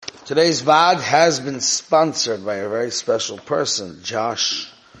Today's VOD has been sponsored by a very special person,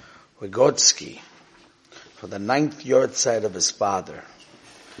 Josh Wygotsky, for the 9th yahrzeit of his father,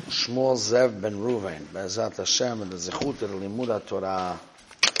 Shmuel Zev ben Ruvain, Be'ezrat Hashem, and the zechut of the limud Torah,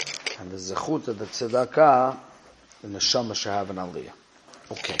 and the zechut of the tzedakah, and the neshama shall have an aliyah.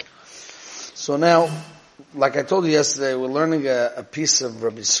 Okay. So now, like I told you yesterday, we're learning a piece of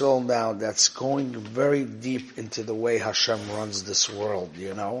Rabbi Yisrael now that's going very deep into the way Hashem runs this world,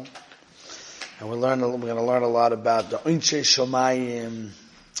 you know? And we're going to learn a lot about the Unshe Shomayim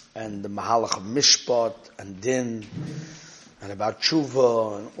and the Mahalach of Mishpat and Din and about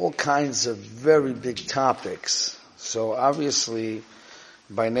Tshuva and all kinds of very big topics. So obviously,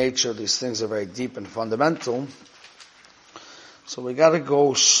 by nature, these things are very deep and fundamental. So we got to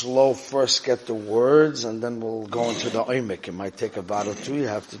go slow first, get the words, and then we'll go into the oimik. It might take a vod or two. You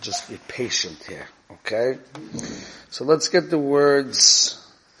have to just be patient here, okay? So let's get the words.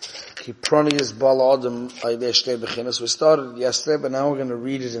 We started yesterday, but now we're going to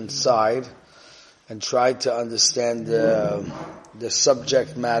read it inside and try to understand the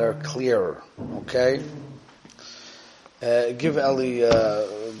subject matter clearer, okay? Give Ellie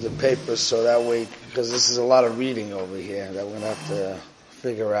the paper so that way, because this is a lot of reading over here that we're going to have to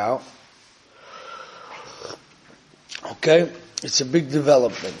figure out. Okay? It's a big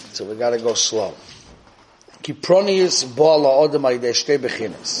development, so we got to go slow.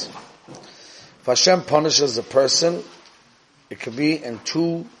 If Hashem punishes a person, it could be in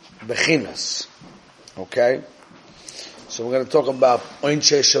two bechinas. Okay? So we're going to talk about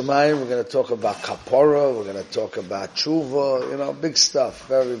Oinshe Shemayim, we're going to talk about Kapora, we're going to talk about Tshuva, big stuff,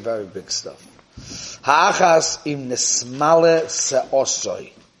 very, very big stuff. Ha'achas im nesmale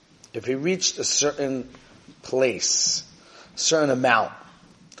se'osoi. If he reached a certain place, a certain amount,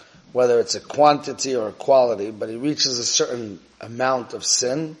 whether it's a quantity or a quality, but he reaches a certain amount of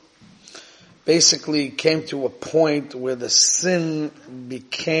sin, basically came to a point where the sin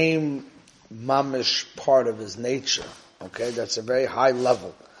became mamish part of his nature. Okay, that's a very high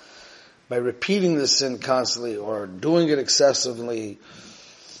level. By repeating the sin constantly, or doing it excessively,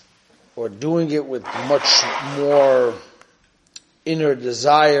 or doing it with much more inner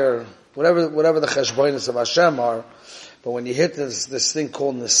desire, whatever the cheshbonos of Hashem are, but when you hit this thing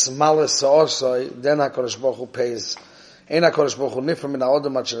called nesmale se'osoi, then HaKadosh Baruch Hu pays. Ein HaKadosh Baruch Hu nifra min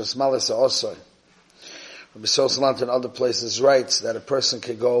ha'odam ad shenesmale se'osoi. Rabbi Salanter and other places writes that a person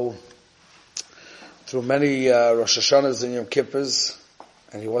could go through many Rosh Hashanahs and Yom Kippurs,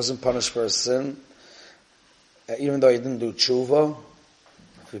 and he wasn't punished for his sin, even though he didn't do tshuva,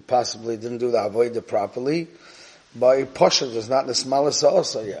 if he possibly didn't do the avodah properly, but he poshet was not nesmale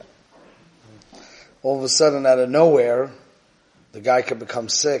se'osoi yet. All of a sudden, out of nowhere, the guy could become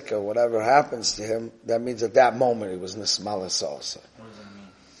sick or whatever happens to him. That means at that moment he was nesmale se'osoi. What does that mean?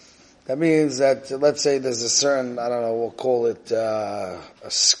 That means that, let's say there's a certain, we'll call it a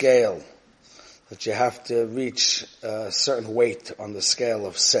scale, that you have to reach a certain weight on the scale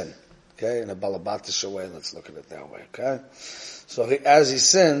of sin. Okay? In a balabatisha way, let's look at it that way. Okay? So as he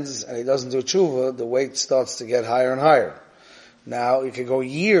sins and he doesn't do tshuva, the weight starts to get higher and higher. Now, he could go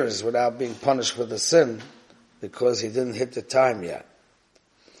years without being punished for the sin because he didn't hit the time yet.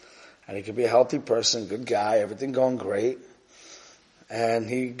 And he could be a healthy person, good guy, everything going great. And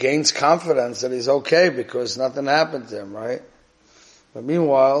he gains confidence that he's okay because nothing happened to him, right? But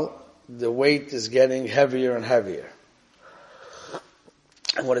meanwhile, the weight is getting heavier and heavier.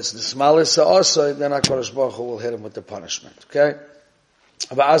 And when it's the smallest also, then HaKadosh Baruch Hu will hit him with the punishment. Okay?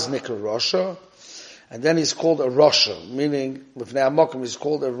 Va'az nikra Rosha. And then he's called a Rosha, meaning, with Ne'amokim, he's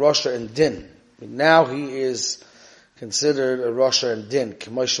called a Rosha in Din. Now he is considered a Rosha in Din.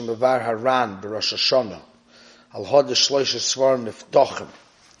 K'moshe mevar haran b'Rosh Hashanah. Al hodesh shloisha svarim niftochim.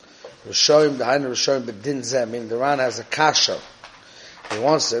 Roshoim, the Hainu Roshoim b'Din zeh, meaning the Ran has a kasha. He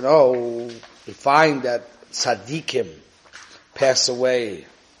wants to know, we find that tzaddikim pass away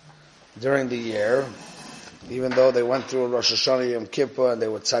during the year, even though they went through a Rosh Hashanah Yom Kippur and they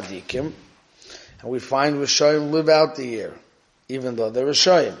were tzaddikim. And we find Rishoyim live out the year, even though they're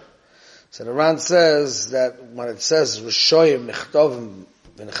Rishoyim. So the Ran says that when it says Rishoyim nichtovim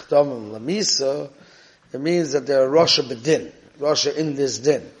v'nichtovim lamisa, it means that they're Rosha b'din, Rosha in this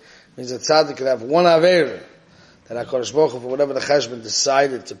din. It means that tzaddik could have one aveira, that HaKadosh Baruch Hu, for whatever the cheshbon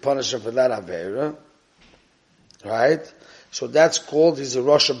decided to punish him for that aveira, right? So that's called, he's a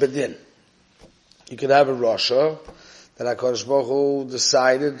Rosha b'din. You could have a Rosha that HaKadosh Baruch Hu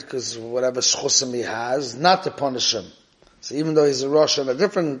decided, because whatever schusim he has, not to punish him. So even though he's a Rosh in a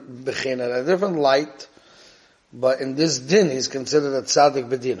different bechina, a different light, but in this din he's considered a tzaddik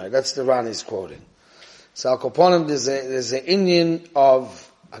b'dinai. That's the Ran he's quoting. So Al Koponim, there's an Indian of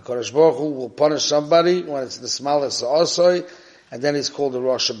HaKadosh Baruch Hu will punish somebody when it's Nismalas Osoi, and then he's called the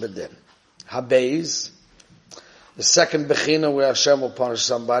Rosh Bedin. Habeiz, the second Bechina where Hashem will punish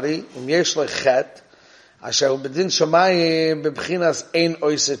somebody, Im Yesh Lo Chet, Asher Hu Bedin Shamayim Bebchinas Ein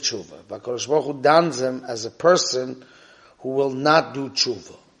Oise Tshuva. HaKadosh Baruch Hu downs him as a person who will not do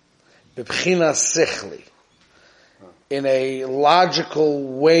tshuva. Bebchinas Sichli. In a logical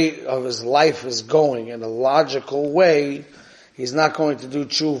way of his life is going, in a logical way, he's not going to do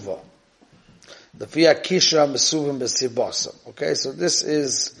tshuva. The Fia Kishra Mesuvim Besibosam. Okay, so this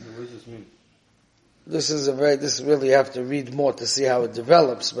is, what does this mean? This really you have to read more to see how it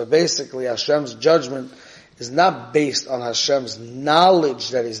develops, but basically Hashem's judgment is not based on Hashem's knowledge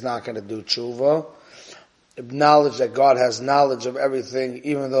that he's not going to do tshuva, knowledge that God has knowledge of everything,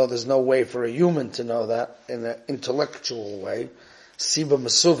 even though there's no way for a human to know that in an intellectual way, Siba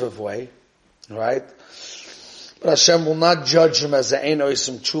Mesuviv way, right? But Hashem will not judge him as an Ein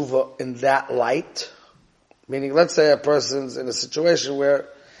Oisim Tshuva in that light. Meaning, let's say a person's in a situation where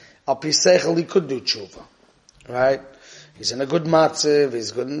Al Pi Seichel he could do Tshuva, right? He's in a good matziv,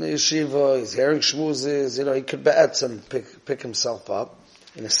 he's good in the yeshiva, he's hearing shmuzes, he could be'etzem pick himself up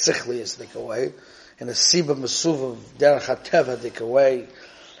in a sichliistic way, in a Siba Mesuva Derech HaTeva way,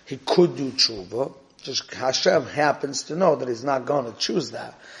 he could do Tshuva. Just Hashem happens to know that he's not going to choose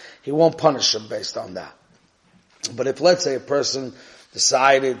that. He won't punish him based on that. But if, let's say, a person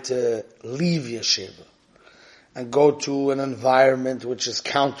decided to leave yeshiva and go to an environment which is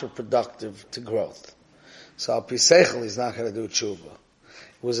counterproductive to growth, so Al Pi Seichel he's not going to do tshuva.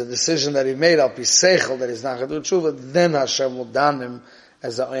 It was a decision that he made Al Pi Seichel that he's not going to do tshuva. Then Hashem will damn him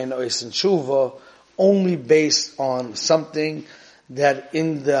as an Ein Oisin Tshuva, only based on something that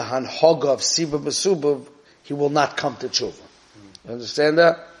in the Hanhoga of Siba B'Subav he will not come to tshuva. You understand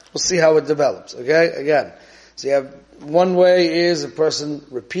that? We'll see how it develops. Okay, again. So you have one way is a person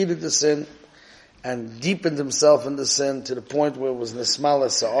repeated the sin and deepened himself in the sin to the point where it was nismala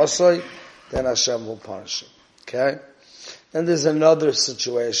sa'osoi, then Hashem will punish him. Okay? Then there's another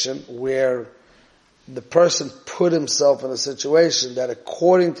situation where the person put himself in a situation that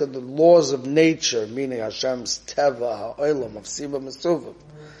according to the laws of nature, meaning Hashem's teva, ha'olam, of Siba Mesuvim,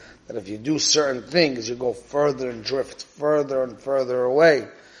 that if you do certain things, you go further and drift further and further away,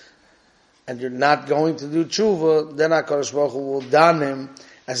 and you're not going to do tshuva, then HaKadosh Baruch Hu will don him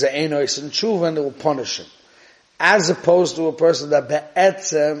as an Ein Oisin tshuva and it will punish him. As opposed to a person that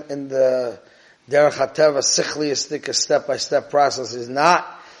be'etzem in the Derech HaTeva sichliistic, a step-by-step process, is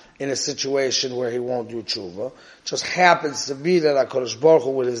not in a situation where he won't do tshuva. It just happens to be that HaKadosh Baruch Hu,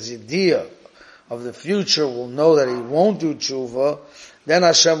 with his idea of the future, will know that he won't do tshuva. Then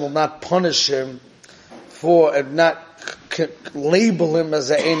Hashem will not punish him for, and not label him as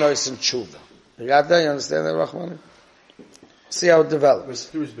an Ein Oisin Tshuva. You got that? You understand that, Rahman? See how it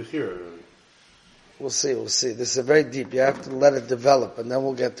develops. We'll see. This is very deep. You have to let it develop, and then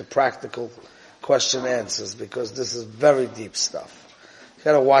we'll get to practical question answers, because this is very deep stuff. You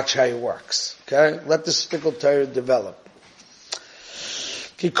gotta watch how it works. Okay? Let the stickle Torah develop.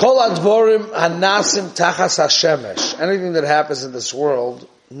 Ki kol advorim hanasim tachas hashemesh. Anything that happens in this world,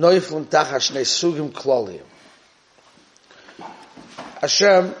 noiflim tachas shnei sugim klolim.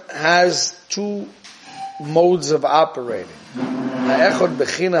 Hashem has two modes of operating. Ha'echod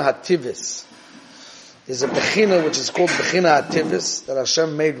bechina hativis. There's a bechina which is called bechina hativis, that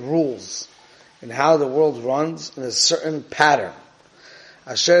Hashem made rules in how the world runs in a certain pattern.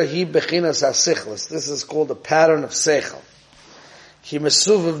 Asher hi bechinas hasichlis. This is called the pattern of seichel. Ki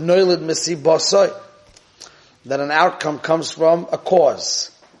mesuv noilid mesibosoi. That an outcome comes from a cause.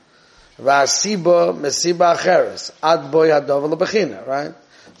 V'asiba mesiba acheres ad boy hadov lebechina. Right.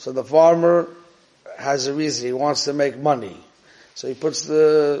 So the farmer has a reason. He wants to make money. So he puts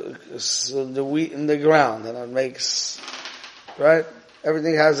the wheat in the ground, and it makes, right?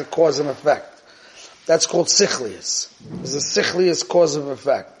 Everything has a cause and effect. That's called sichlius. There's a sichlius cause and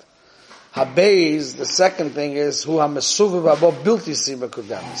effect. Habeiz, the second thing is hu hamesuviv abo bilti siba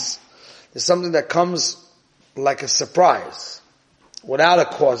kudamis. There's something that comes like a surprise, without a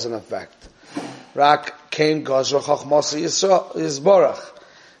cause and effect. Rak kein gazra chachmas yisborach.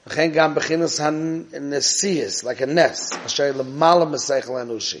 V'chein gam bechinas han-nesiyas, like a nest, asher l'mala meseichel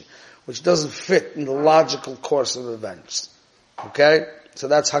anushi, which doesn't fit in the logical course of events. Okay? So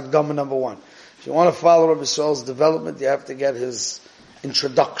that's Hagdama number one. If you want to follow Rabbi Yisrael's development, you have to get his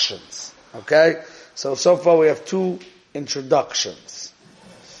introductions. Okay? So far we have two introductions.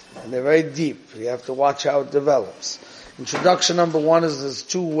 And they're very deep. You have to watch how it develops. Introduction number one is there's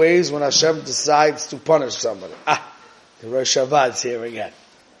two ways when Hashem decides to punish somebody. The Rosh Hashanah's here again.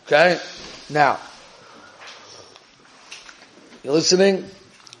 Okay? Now, you listening?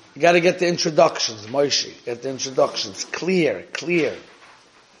 You got to get the introductions, Moshe. Get the introductions. Clear.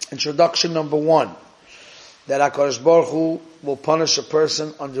 Introduction number 1. That HaKadosh Baruch Hu will punish a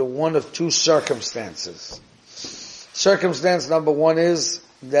person under one of two circumstances. Circumstance number 1 is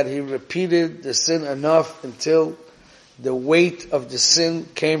that he repeated the sin enough until the weight of the sin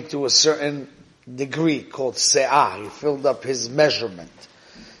came to a certain degree called se'ah. He filled up his measurement.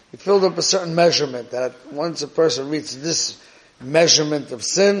 He filled up a certain measurement that once a person reaches this measurement of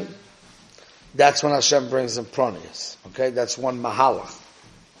sin, that's when Hashem brings him pranias. Okay, that's one mahalach.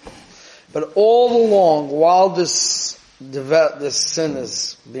 But all along, while this sin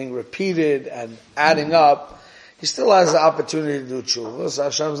is being repeated and adding up, he still has the opportunity to do tshuva. So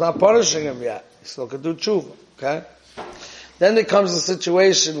Hashem's not punishing him yet. He still can do tshuva. Okay? Then there comes a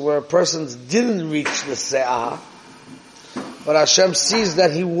situation where a person didn't reach the se'ah, but Hashem sees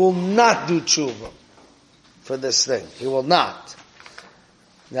that he will not do tshuva for this thing. He will not.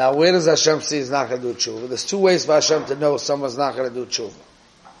 Now, where does Hashem see he's not going to do tshuva? There's two ways for Hashem to know someone's not going to do tshuva.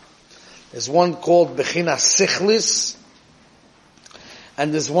 There's one called Bechinas Sichlis,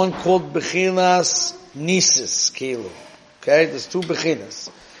 and there's one called Bechinas Nisis, Kilu. Okay? There's two Bechinas.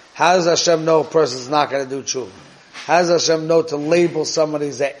 How does Hashem know a person's not going to do tshuva? How does Hashem know to label somebody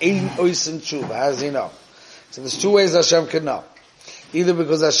as a ein oisin tshuva? How does he know? So there's two ways Hashem can know. Either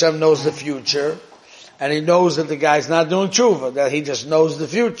because Hashem knows the future, and he knows that the guy's not doing tshuva, that he just knows the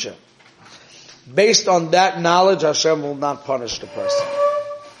future. Based on that knowledge, Hashem will not punish the person.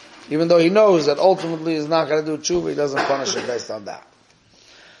 Even though he knows that ultimately he's not going to do tshuva, he doesn't punish him based on that.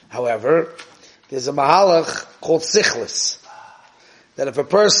 However, there's a mahalach called sichlis. That if a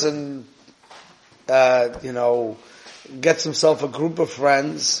person, gets himself a group of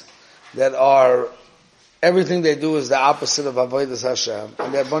friends that are, everything they do is the opposite of avodas Hashem,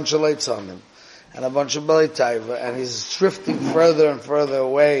 and they're a bunch of leitzanim, and a bunch of balei taiva, and he's drifting further and further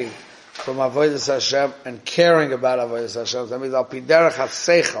away from avodas Hashem and caring about avodas Hashem. That means al pi derech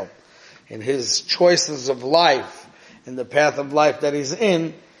haseichel, in his choices of life, in the path of life that he's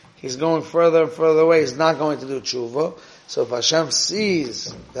in, he's going further and further away. He's not going to do tshuva. So if Hashem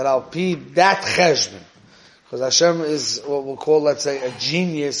sees that al pi that cheshbon, because Hashem is what we'll call, let's say, a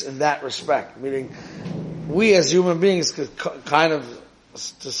genius in that respect, meaning we as human beings could kind of,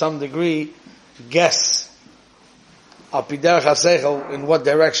 to some degree, guess al pi derech haseichel in what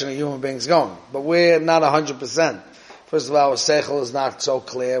direction a human being is going. But we're not 100%. First of all, our seichel is not so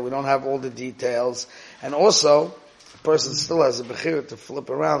clear. We don't have all the details. And also, the person still has a bechira to flip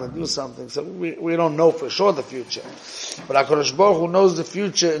around and do something. So we don't know for sure the future. But HaKadosh Baruch Hu knows the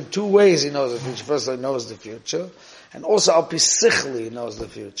future in two ways. He knows the future. First, he knows the future. And also, al pi sichli, he knows the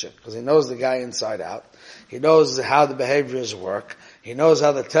future. Because he knows the guy inside out. He knows how the behaviors work. He knows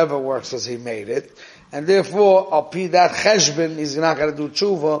how the teva works as he made it. And therefore, al pi that cheshbon, he's not going to do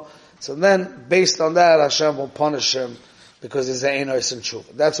tshuva. So then, based on that, Hashem will punish him because he's an einois in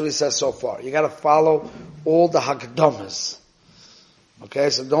tshuva. That's what he says so far. You got to follow all the hakdamas. Okay,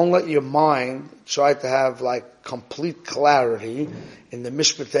 so don't let your mind try to have like complete clarity in the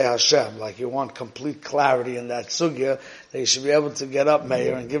Mishpatei Hashem. Like you want complete clarity in that sugya, that you should be able to get up,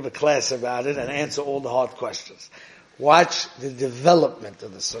 Mayor, and give a class about it and answer all the hard questions. Watch the development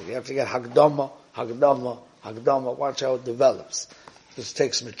of the sugya. You have to get hakdama. Watch how it develops. This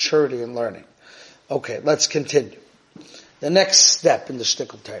takes maturity and learning. Okay, let's continue. The next step in the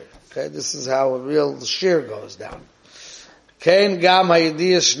shtickle Torah. Okay, this is how a real shir goes down. Kein gam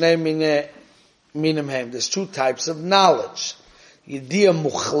hayidiyah shnei minim hem. There's two types of knowledge. Yidiyah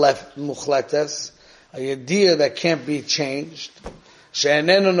muchletes, a yidiyah that can't be changed.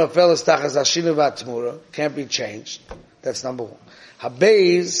 She'enenu nofeles tachas hashinu v'atmura, can't be changed. That's number one.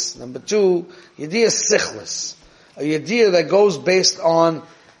 Habeiz, number two, yidiyah sichlis. A yediyah that goes based on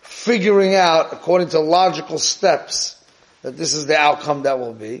figuring out, according to logical steps, that this is the outcome that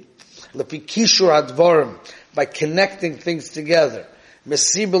will be. Lepi kishur hadvarim, by connecting things together.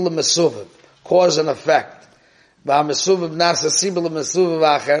 Mesibel mesuviv, cause and effect. V'hamesuviv nasa sibel mesuviv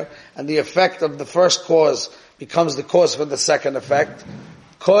acher, and the effect of the first cause becomes the cause for the second effect.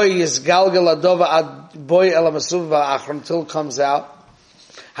 Koi yisgalgal adova ad boy el mesuviv acher, until it comes out.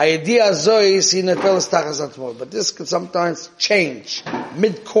 But this can sometimes change.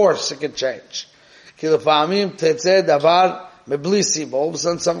 Mid-course it can change. All of a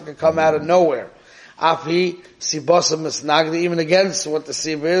sudden something can come out of nowhere. Even against what the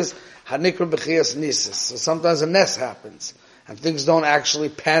sib is. So sometimes a ness happens. And things don't actually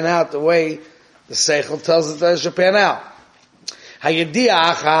pan out the way the seichel tells us that it should pan out.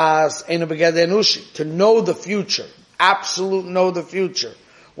 To know the future. Absolute know the future.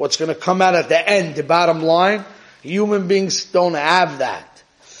 What's going to come out at the end, the bottom line, human beings don't have that.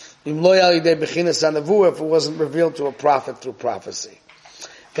 Im lo yalidei bechinas hanavuah, if it wasn't revealed to a prophet through prophecy.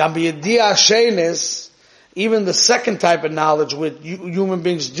 Gam b'yediah shenis, even the second type of knowledge which human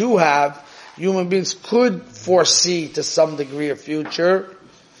beings do have, human beings could foresee to some degree a future.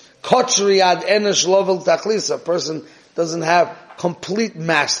 Kotzri ad enish lovel tachlisa, a person doesn't have complete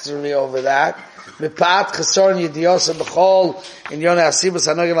mastery over that. Mipat chesaron yediyasa b'chol in yonah asibas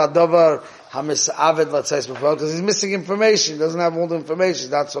hanagel adovar hamisaved l'tzais b'chol, because he's missing information, he doesn't have all the information,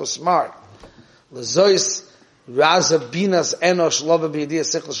 he's not so smart. L'zois raza binas enosh lova b'yediyah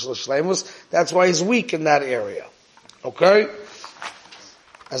sichel shleimus, that's why he's weak in that area. Okay?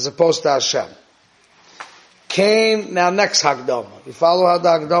 As opposed to Hashem. Cain, now next Hagdama. You follow how the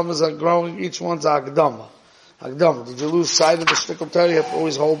Hagdamas are growing? Each one's a Hagdama. Hagdama. Did you lose sight of the Shtikl Torah? You have to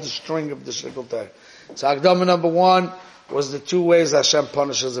always hold the string of the Shtikl Torah. So Hagdama number 1 was the 2 ways Hashem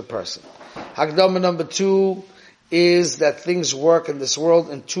punishes a person. Hagdama number 2 is that things work in this world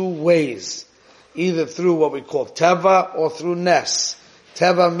in 2 ways. Either through what we call Teva or through Nes.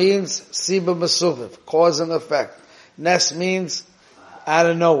 Teva means Siba Masuviv, cause and effect. Nes means out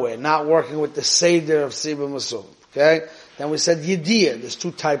of nowhere, not working with the Seder of Siba Masuv. Okay? Then we said Yediyah. There's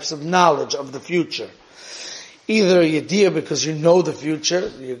 2 types of knowledge of the future. Either Yediyah because you know the future,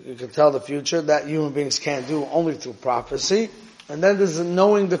 you can tell the future, that human beings can't do only through prophecy. And then there's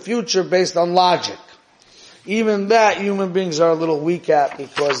knowing the future based on logic. Even that human beings are a little weak at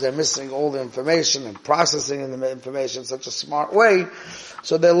because they're missing all the information and processing the information in such a smart way,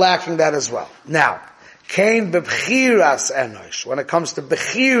 so they're lacking that as well. Now, Kain b'bchiras enosh. When it comes to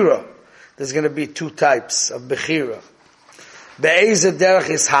bechira, there's going to be 2 types of bechira. Be'ezeh derech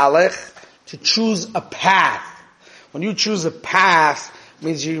is halech, to choose a path. When you choose a path, it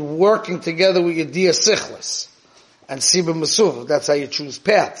means you're working together with your dia sichlis and siba masuv. That's how you choose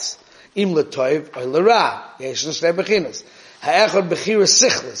paths. Im letoiv or lera. Yesh shnei bechinas. Ha'echad bechira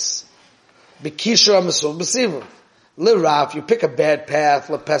sichlis. B'kishra masuv b'siva. Lera, if you pick a bad path,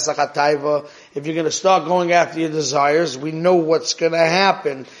 lepesach hataiva, if you're going to start going after your desires, we know what's going to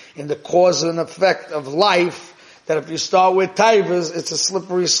happen in the cause and effect of life, that if you start with taivas, it's a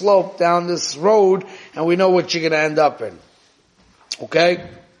slippery slope down this road, and we know what you're going to end up in. Okay?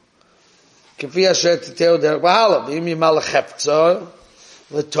 Kifi asher titeu derech b'hala, b'im yimal lecheftzor,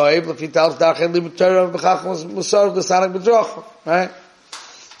 l'toiv, l'fital v'dachet l'mutorah v'chachmos musar v'sanak b'drochav. Right?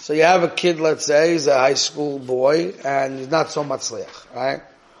 So you have a kid, let's say, he's a high school boy, and he's not so matzliach, right?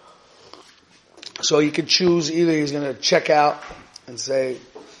 So he could choose, either he's going to check out and say,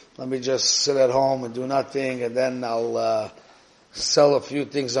 let me just sit at home and do nothing, and then I'll sell a few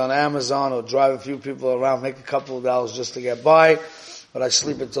things on Amazon, or drive a few people around, make a couple of dollars just to get by, but I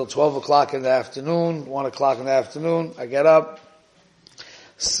sleep until 12 o'clock in the afternoon, 1 o'clock in the afternoon, I get up,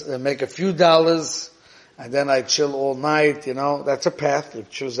 make a few dollars, and then I chill all night, that's a path. You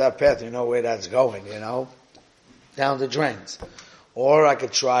choose that path, you know where that's going, down the drains. Or I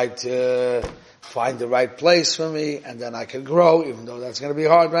could try to find the right place for me, and then I can grow, even though that's going to be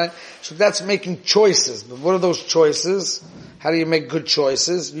hard, right? So that's making choices. But what are those choices? How do you make good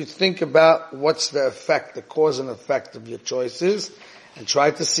choices? You think about what's the effect, the cause and effect of your choices, and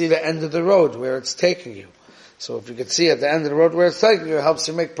try to see the end of the road, where it's taking you. So if you could see at the end of the road where it's taking you, it helps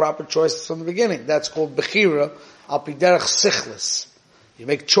you make proper choices from the beginning. That's called bechira, al pi derech sichlis. You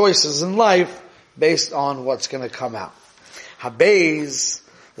make choices in life based on what's going to come out. Habeiz,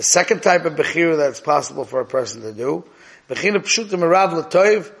 the second type of bechira that's possible for a person to do, bechira pshuta merav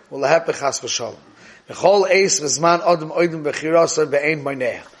l'toiv u'lehepech chas v'shalom. Bechol eis v'zman odem oidem bechirasa be'ein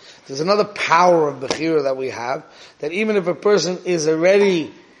moineach. There's another power of bechira that we have, that even if a person is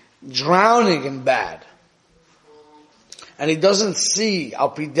already drowning in bad, and he doesn't see al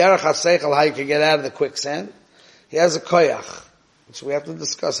pi derech haseichel how he can get out of the quicksand, he has a koyach, which we have to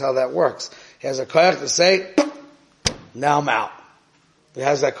discuss how that works. He has a koyach to say, now I'm out. He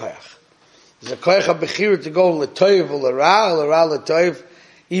has that koyach. There's a koyach of bechira to go l'toiv l'ra l'toiv,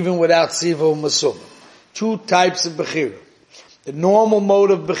 even without siva u'masum. 2 types of bechira. The normal mode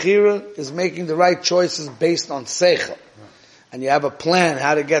of bechira is making the right choices based on seichel. And you have a plan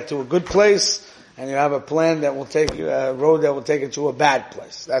how to get to a good place, and you have a plan that will take you, a road that will take you to a bad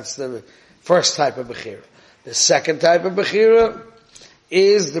place. That's the first type of bechira. The second type of bechira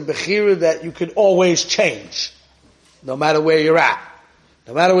is the bechira that you could always change, no matter where you're at.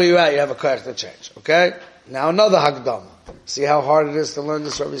 No matter where you're at, you have a koyach to change. Okay? Now another Hagdama. See how hard it is to learn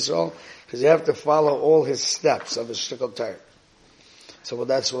this Rabbi Yisrael? Because you have to follow all his steps of his Shtikl Torah. So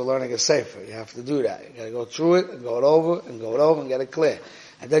that's what we're learning a Sefer. You have to do that. You gotta go through it, and go it over, and go it over, and get it clear.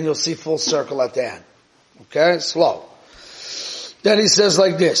 And then you'll see full circle at the end. Okay? Slow. Then he says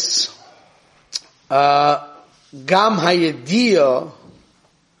like this. Gam hayediyah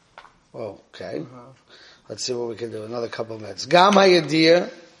Okay. Let's see what we can do. Another couple of minutes. Gam hayediyah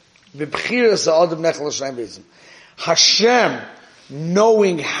v'bchiras ha'adam nechel l'shnayim b'izim. Hashem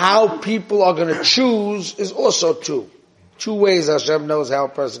knowing how people are going to choose is also two. Two ways Hashem knows how a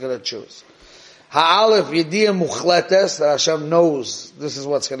person is going to choose. Ha'alef yediyah muchletes, that Hashem knows this is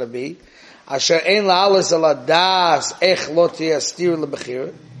what's going to be. Asher ein la'alis ala das ech lo tiyeh astir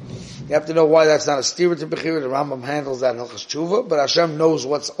lebechira. You have to know why that's not a steer to bechira. The Rambam handles that in Hilchos Tshuva, but Hashem knows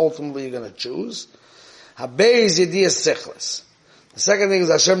what's ultimately you're going to choose. Habeiz yediyah sichlis. The second thing is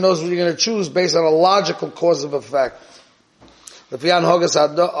Hashem knows what you're going to choose based on a logical cause of effect. Lefiyan hogas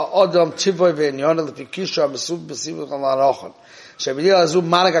adam tivoy ve'inyon lefi kisha mesuv b'sivuk al-arochon. Shebidil azu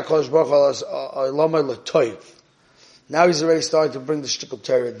manik HaKadosh Baruch Hu al-lomar l'toiv. Now he's already starting to bring the shtickle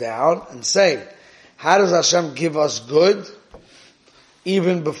Torah down and say, how does Hashem give us good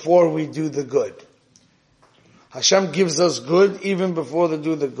even before we do the good? Hashem gives us good even before they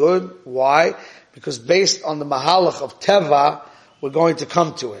do the good. Why? Because based on the mahalach of Teva, we're going to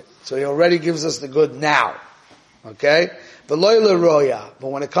come to it. So he already gives us the good now. Okay? But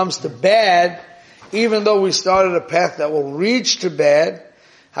when it comes to bad, even though we started a path that will reach to bad,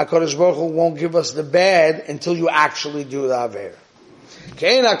 HaKadosh Baruch Hu won't give us the bad until you actually do the Aveira.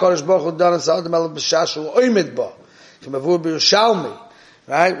 Kein HaKadosh Baruch Hu done Adam el b'shashu oimid ba. K'mavur b'Yerushalmi.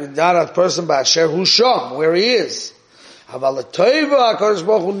 Right? We done a person by Asher Hu Sham, where he is. Aval l'toiva HaKadosh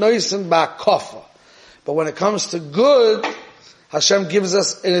Baruch Hu noisen ba'kofa. But when it comes to good, Hashem gives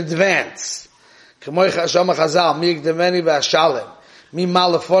us in advance. K'moich Hashem HaChazal, mi yikdemeni v'ashalem. Mi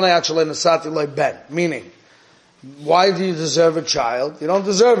ma'lefonei ad shalei nasati loy ben. Meaning, why do you deserve a child? You don't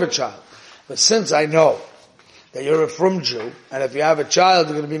deserve a child. But since I know that you're a frum Jew, and if you have a child,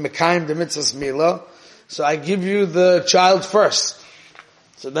 you're going to be mekayim the mitzvahs milah, so I give you the child first.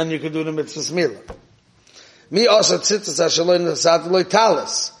 So then you can do the mitzvahs milah. Mi asa tzitzis ha-shaloi nasati loy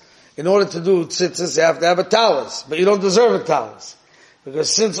talis. In order to do tzitzis, you have to have a talis. But you don't deserve a talis.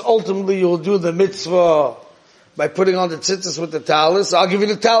 Because since ultimately you'll do the mitzvah by putting on the tzitzis with the talis, I'll give you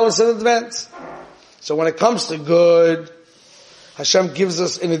the talis in advance. So when it comes to good, Hashem gives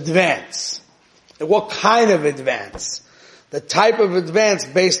us in advance. And what kind of advance? The type of advance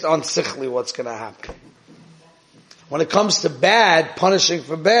based on sichli, what's going to happen. When it comes to bad, punishing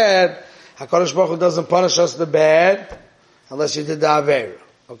for bad, HaKadosh Baruch Hu doesn't punish us the bad unless you did the Aveira.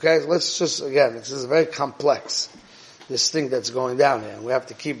 Okay? So let's just, again, this is very complex, this thing that's going down here. And we have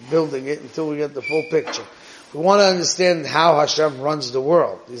to keep building it until we get the full picture. We want to understand how Hashem runs the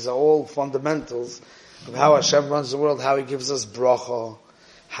world. These are all fundamentals of how Hashem runs the world, how He gives us bracha,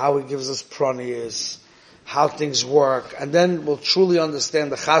 how He gives us pranius, how things work. And then we'll truly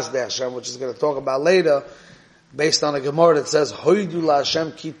understand the Chasdei Hashem, which is going to talk about later, based on a Gemara that says, Hoidu la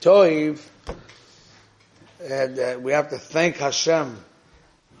Hashem ki toiv. And we have to thank Hashem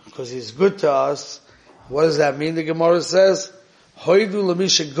because He's good to us. What does that mean? The Gemara says, which is going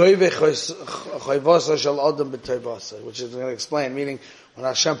to explain, meaning when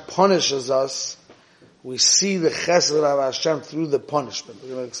Hashem punishes us, we see the chesed of Hashem through the punishment. We're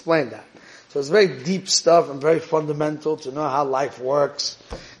going to explain that. So it's very deep stuff and very fundamental to know how life works.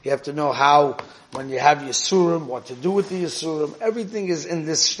 You have to know how, when you have Yisurim, what to do with the Yisurim. Everything is in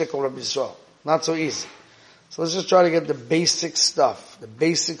this shtickle Rabbi Yisrael. Not so easy. So let's just try to get the basic stuff. The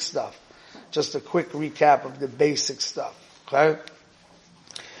basic stuff. Just a quick recap of the basic stuff. Okay?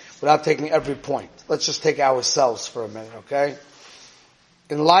 Without taking every point. Let's just take ourselves for a minute, okay?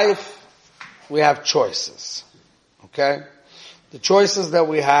 In life, we have choices. Okay? The choices that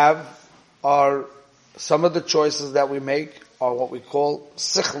we have are, some of the choices that we make are what we call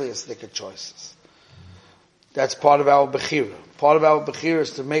sichliistic choices. That's part of our bechira. Part of our bechira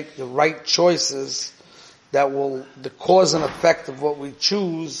is to make the right choices that will, the cause and effect of what we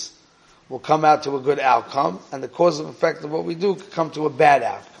choose will come out to a good outcome, and the cause and effect of what we do could come to a bad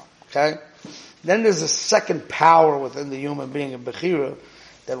outcome. Okay? Then there's a second power within the human being in bechira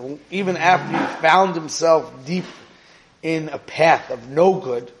that even after he found himself deep in a path of no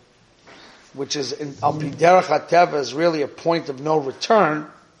good, which is in al pi derech hateva, is really a point of no return,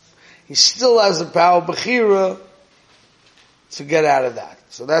 he still has the power of bechira to get out of that.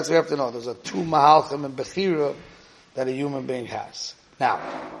 So that's what we have to know. There's a two mahalchim in bechira that a human being has. Now,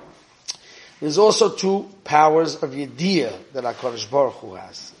 there's also two powers of yediyah that HaKadosh Baruch Hu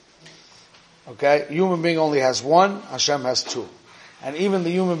has. Okay? A human being only has one, Hashem has two. And even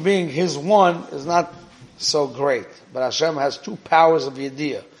the human being, his one is not so great. But Hashem has two powers of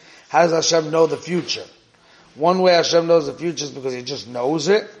yediyah. How does Hashem know the future? One way Hashem knows the future is because He just knows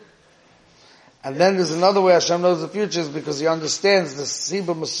it. And then there's another way Hashem knows the future is because He understands the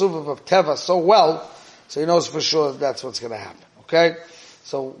Siba Masuvav of Teva so well, so He knows for sure that that's what's going to happen. Okay?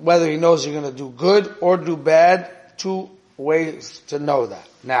 So whether he knows you're going to do good or do bad, two ways to know that.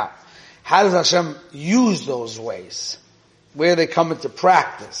 Now, how does Hashem use those ways? Where they come into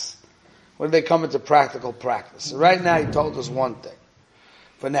practice? Where they come into practical practice? So right now he told us one thing.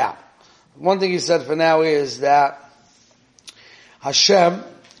 For now. One thing he said for now is that Hashem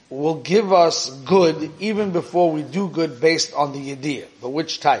will give us good even before we do good based on the yediyah. But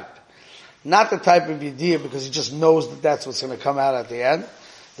which type? Not the type of yediyah because he just knows that that's what's going to come out at the end.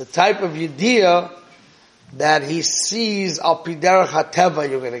 The type of yediyah that he sees al piderach hateva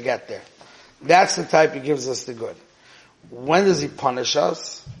you're going to get there. That's the type he gives us the good. When does he punish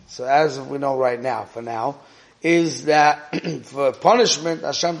us? So as we know right now, for now, is that for punishment,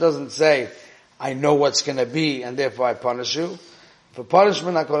 Hashem doesn't say, I know what's going to be and therefore I punish you. For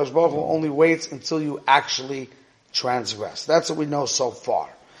punishment, HaKadosh Baruch Hu only waits until you actually transgress. That's what we know so far.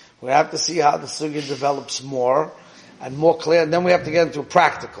 We have to see how the sugya develops more and more clear, and then we have to get into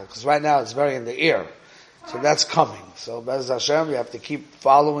practical, because right now it's very in the ear. So that's coming. So, Bez Hashem, you have to keep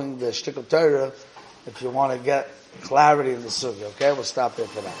following the Shtikl Torah if you want to get clarity in the sugya. Okay, we'll stop there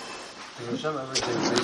for now.